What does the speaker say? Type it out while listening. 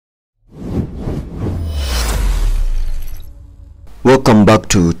Welcome back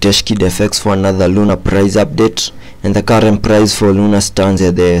to TechKidFX for another Luna price update, and the current price for Luna stands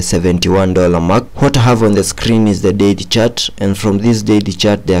at the $71 mark. What I have on the screen is the daily chart, and from this daily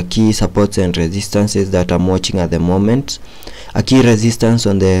chart there are key supports and resistances that I'm watching at the moment. A key resistance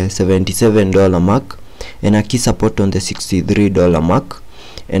on the $77 mark and a key support on the $63 mark.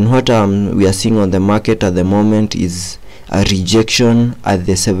 And what we are seeing on the market at the moment is a rejection at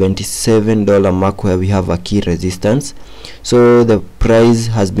the $77 mark where we have a key resistance. So the price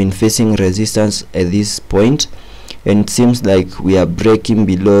has been facing resistance at this point, and it seems like we are breaking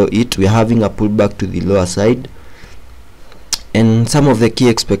below it. We are having a pullback to the lower side, and some of the key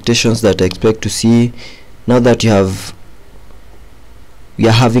expectations that I expect to see now that we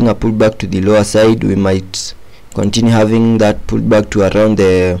are having a pullback to the lower side, we might continue having that pullback to around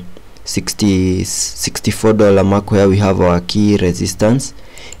the $64 mark where we have our key resistance.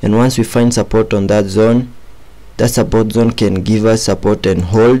 And once we find support on that zone, that support zone can give us support and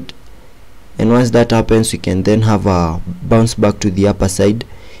hold, and once that happens we can then have a bounce back to the upper side,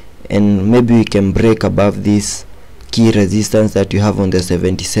 and maybe we can break above this key resistance that you have on the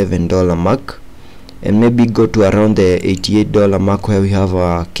 $77 mark, and maybe go to around the $88 mark where we have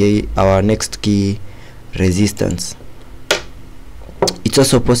our next key resistance. It's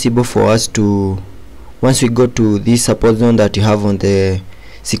also possible for us to, once we go to this support zone that you have on the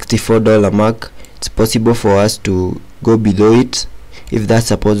 $64 mark, it's possible for us to go below it if that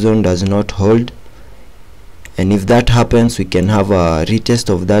support zone does not hold, and if that happens we can have a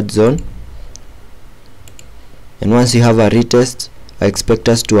retest of that zone. And once you have a retest, I expect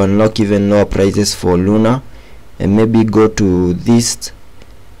us to unlock even lower prices for Luna, and maybe go to this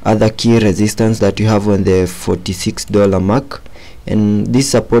other key resistance that you have on the $46 mark. And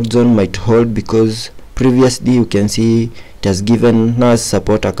this support zone might hold because previously you can see it has given us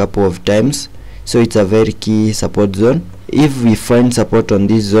support a couple of times, so it's a very key support zone. If we find support on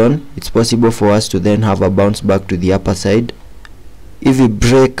this zone, it's possible for us to then have a bounce back to the upper side. If we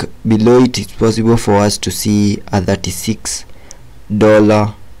break below it, it's possible for us to see a $36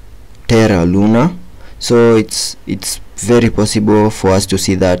 Terra Luna. So it's very possible for us to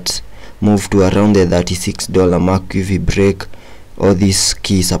see that move to around the $36 mark if we break all these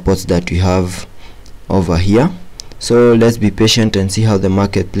key supports that we have over here. So let's be patient and see how the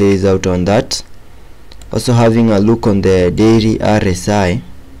market plays out on that. Also having a look on the daily RSI.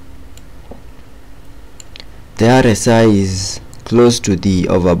 The RSI is close to the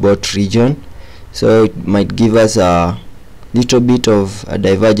overbought region, so it might give us a little bit of a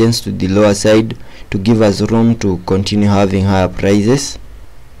divergence to the lower side to give us room to continue having higher prices.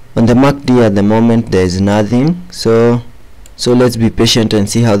 On the MACD at the moment there is nothing, so let's be patient and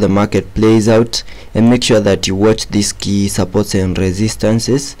see how the market plays out, and make sure that you watch these key supports and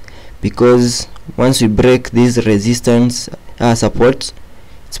resistances, because once we break these resistance supports,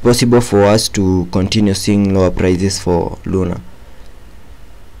 it's possible for us to continue seeing lower prices for Luna.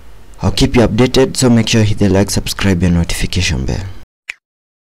 I'll keep you updated, so make sure you hit the like, subscribe and notification bell.